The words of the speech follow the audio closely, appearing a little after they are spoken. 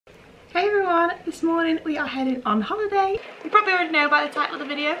Hey everyone, this morning we are heading on holiday. You probably already know by the title of the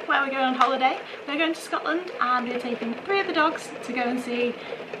video where we're going on holiday. We're going to Scotland and we're taking 3 of the dogs to go and see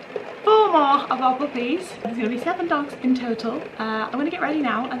 4 more of our puppies. There's going to be 7 dogs in total. I'm going to get ready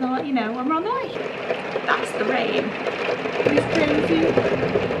now and I'll let you know when we're on the way. That's the rain. It's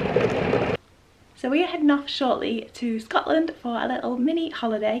crazy. So we are heading off shortly to Scotland for a little mini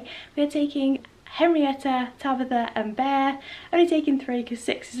holiday. We're taking Henrietta, Tabitha and Bear, only taking 3 because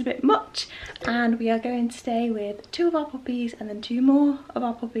 6 is a bit much, and we are going to stay with 2 of our puppies and then 2 more of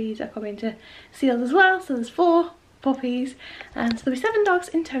our puppies are coming to see us as well, so there's 4 puppies and so there'll be 7 dogs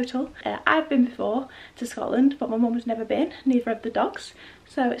in total. I've been before to Scotland but my mum has never been, neither of the dogs,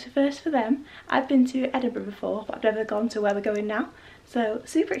 so it's a first for them. I've been to Edinburgh before but I've never gone to where we're going now, so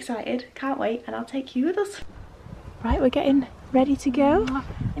super excited, can't wait, and I'll take you with us. Right, we're getting ready to go.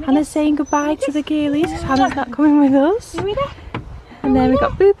 Hannah's saying goodbye to the girlies because Hannah's not coming with us. And then we've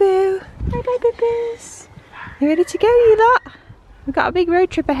got Boo Boo. Bye bye Boo Boos. You ready to go, you lot? We've got a big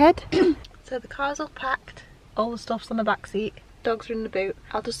road trip ahead. So the car's all packed, all the stuff's on the back seat, dogs are in the boot.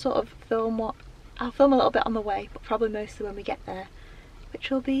 I'll just sort of film I'll film a little bit on the way, but probably mostly when we get there,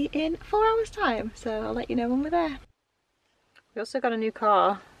 which will be in 4 hours time, so I'll let you know when we're there. We also got a new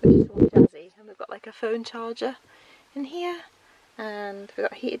car, which is all jazzy, and we've got like a phone charger in here, and we've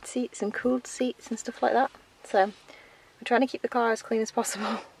got heated seats and cooled seats and stuff like that, so we're trying to keep the car as clean as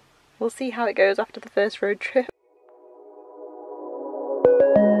possible. We'll see how it goes after the first road trip.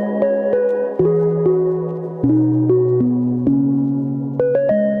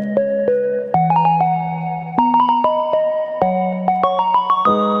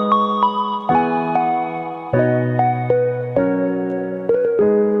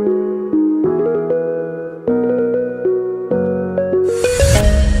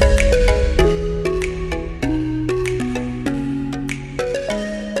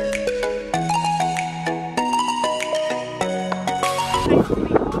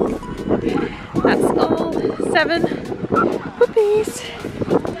 That's all 7 puppies,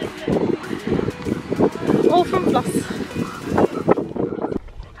 all from Floss.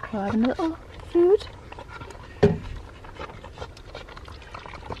 We're having a little food.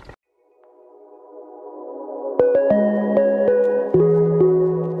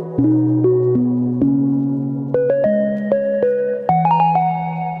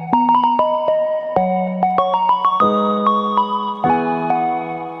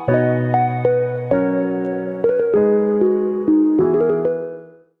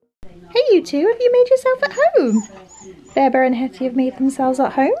 You two, have you made yourself at home? Bear and Hetty have made themselves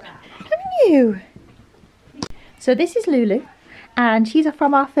at home, haven't you? So this is Lulu, and she's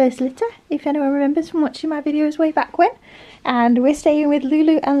from our first litter, if anyone remembers from watching my videos way back when. And we're staying with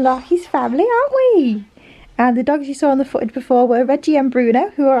Lulu and Larky's family, aren't we? And the dogs you saw on the footage before were Reggie and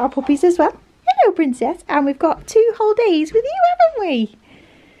Bruno, who are our puppies as well. Hello, Princess. And we've got 2 whole days with you, haven't we?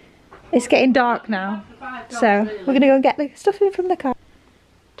 It's getting dark now, so we're going to go and get the stuff in from the car.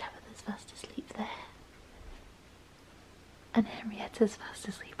 Fast asleep there, and Henrietta's fast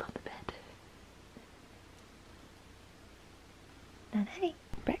asleep on the bed. And hey,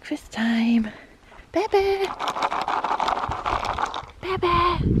 breakfast time. Bebe, Bebe,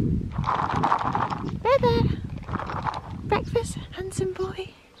 Bebe, breakfast, handsome boy.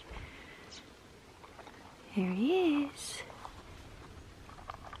 Here he is.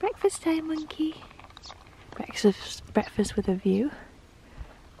 Breakfast time, monkey. Breakfast with a view.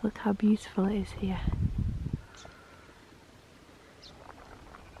 Look how beautiful it is here.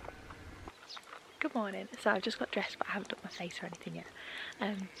 Good morning. So I've just got dressed but I haven't done my face or anything yet.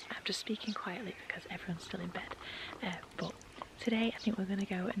 I'm just speaking quietly because everyone's still in bed. But today I think we're going to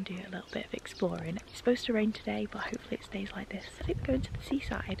go and do a little bit of exploring. It's supposed to rain today but hopefully it stays like this. I think we're going to the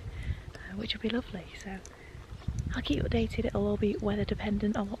seaside, which will be lovely. So I'll keep you updated. It'll all be weather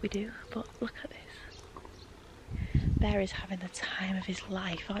dependent on what we do. But look at this. Bear is having the time of his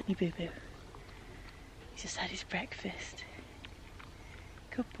life, aren't you, Boo Boo? He's just had his breakfast.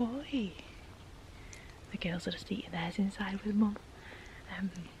 Good boy. The girls are just eating theirs inside with Mum.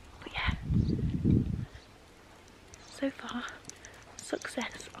 But yeah, so far,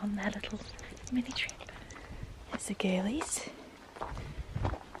 success on their little mini trip. There's the girlies.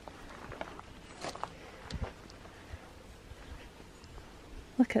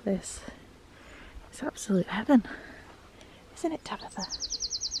 Look at this. It's absolute heaven. Isn't it, Tabitha?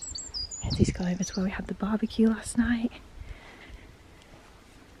 Hetty's gone over to where we had the barbecue last night.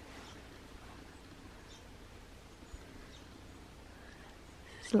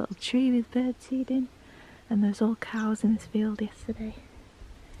 There's a little tree with bird seed in, and there's all cows in this field yesterday.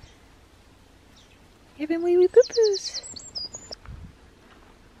 Giving wee wee poo-poos.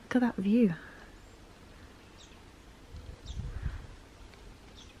 Look at that view.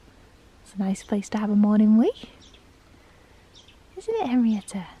 It's a nice place to have a morning wee. Isn't it,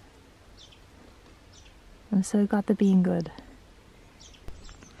 Henrietta? I'm so glad they're being good.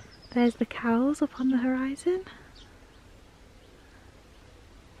 There's the cows up on the horizon.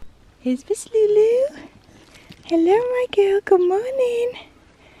 Here's Miss Lulu. Hello, my girl. Good morning.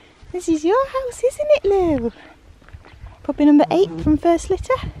 This is your house, isn't it, Lou? Puppy number 8 from first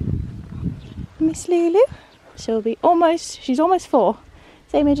litter. Miss Lulu. She's almost 4.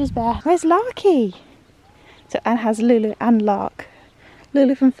 Same age as Bear. Where's Larky? So Anne has Lulu and Lark.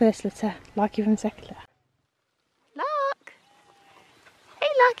 Lulu from first litter, Larky from second litter. Lark! Hey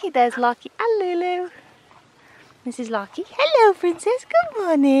Larky, there's Larky and Lulu. This is Larky. Hello, Princess. Good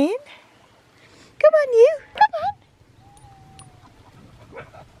morning. Come on, you. Come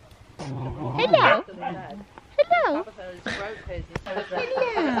on. Hello. Hello. Hello.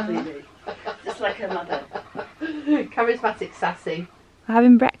 Just like her mother. Charismatic, sassy. We're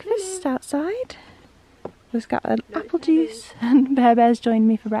having breakfast outside. We've got an apple juice and Bear's joined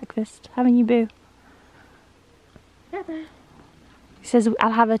me for breakfast. Haven't you, Boo? He says,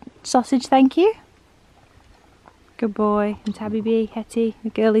 I'll have a sausage, thank you. Good boy. And Tabby B, Hetty. The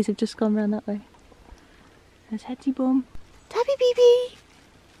girlies have just gone round that way. There's Hetty Bum. Tabby BB,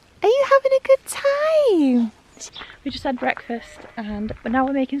 are you having a good time? We just had breakfast and now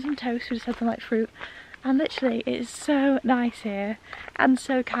we're making some toast. We just had some like fruit. And literally it is so nice here and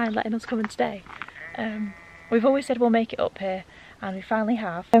so kind letting us come and stay. We've always said we'll make it up here and we finally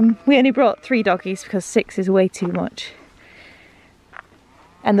have. We only brought 3 doggies because 6 is way too much.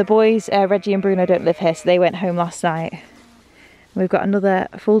 And the boys, Reggie and Bruno, don't live here, so they went home last night. We've got another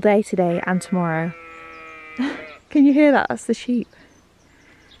full day today and tomorrow. Can you hear that? That's the sheep.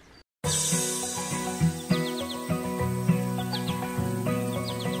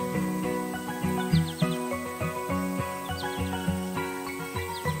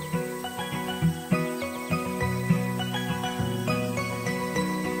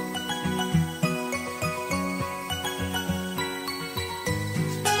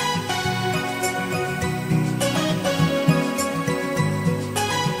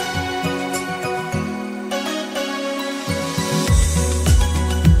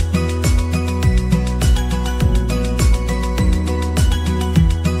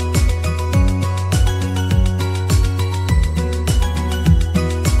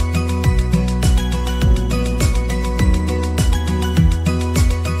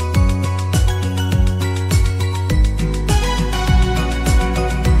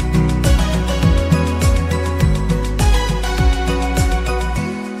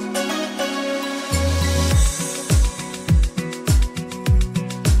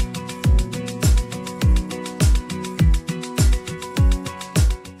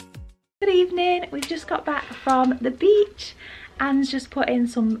 We've just got back from the beach. Anne's just put in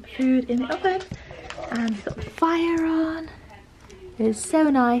some food in the oven and we've got the fire on. It's so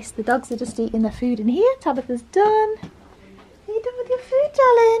nice. The dogs are just eating their food in here. Tabitha's done. Are you done with your food,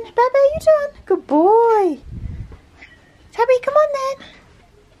 darling? Bebe, you done? Good boy. Tabby, come on then.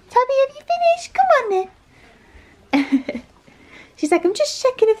 Tabby, have you finished? Come on then. She's like, I'm just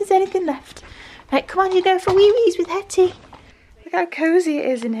checking if there's anything left. Right, come on, you go for wee-wees with Hetty. Look how cosy it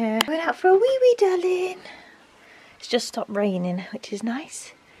is in here. Going out for a wee-wee, darling. It's just stopped raining, which is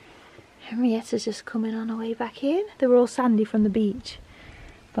nice. Henrietta's just coming on her way back in. They were all sandy from the beach,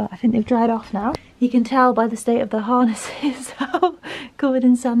 but I think they've dried off now. You can tell by the state of the harnesses how covered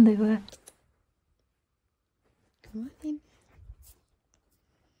in sand they were. Come on in.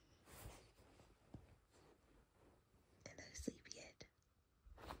 Hello, sleepyhead.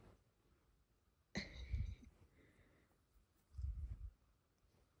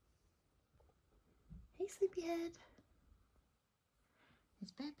 Hey, sleepyhead.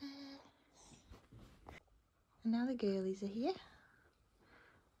 It's Bebe. And now the girlies are here.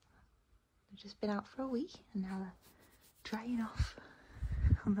 They've just been out for a week and now they're drying off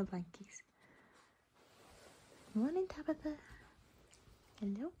on the blankies. Morning, Tabitha.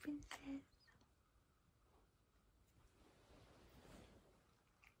 Hello, princess.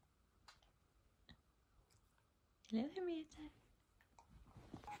 Hello, Henrietta.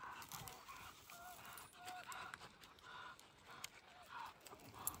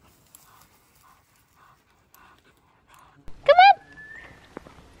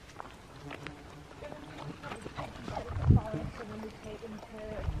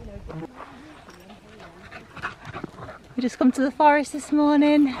 We just come to the forest this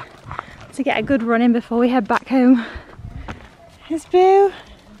morning to get a good run in before we head back home. Here's Boo.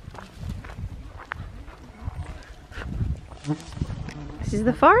 This is is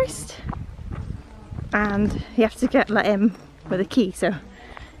the forest, and you have to let him with a key, so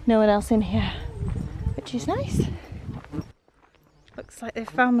no one else in here, which is nice. Looks like they've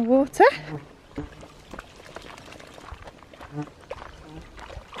found the water.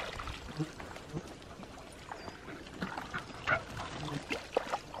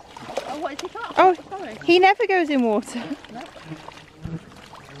 Oh, what is he got? Oh, he never goes in water. No.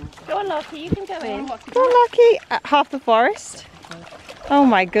 Go on, Lockie, you can go in. Go on, Lucky. At half the forest. Oh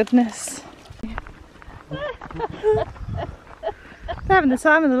my goodness. They're having the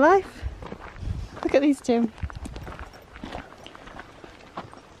time of their life. Look at these two.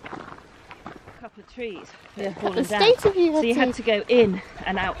 A couple of trees. Yeah. The state of you. So you had to go in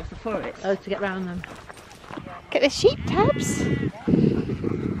and out of the forest. Oh, to get round them. Get the sheep tabs.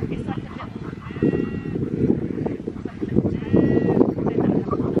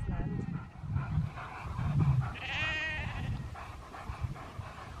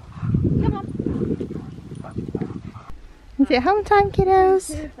 Is it home time, kiddos?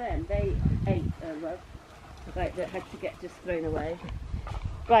 Two of them, they ate like that had to get just thrown away.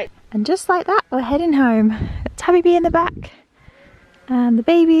 Right. And just like that, we're heading home. Got Tabby Bee in the back, and the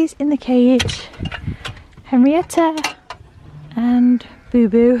babies in the cage. Henrietta and Boo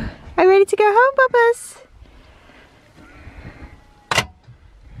Boo. Are you ready to go home, Bubbas?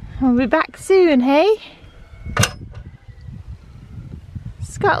 We'll be back soon, hey?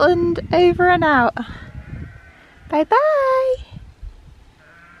 Scotland over and out. Bye bye.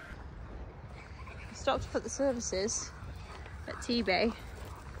 Stopped for the services at T-Bay.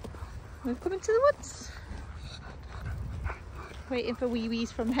 We've come into the woods. Waiting for wee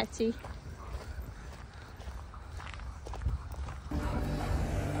wees from Hetty.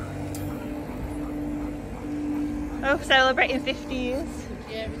 Oh, celebrating 50 years.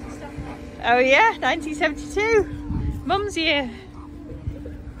 Oh yeah, 1972. Mum's year.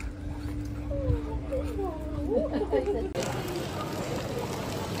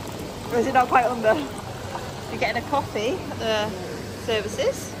 Or is it not quite under? We're getting a coffee at the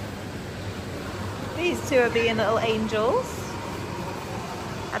services. These two are being little angels.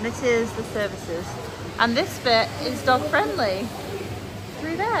 And this is the services. And this bit is dog friendly.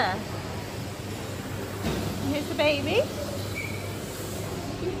 Through there. And here's the baby.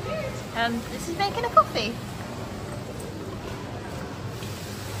 And this is making a coffee.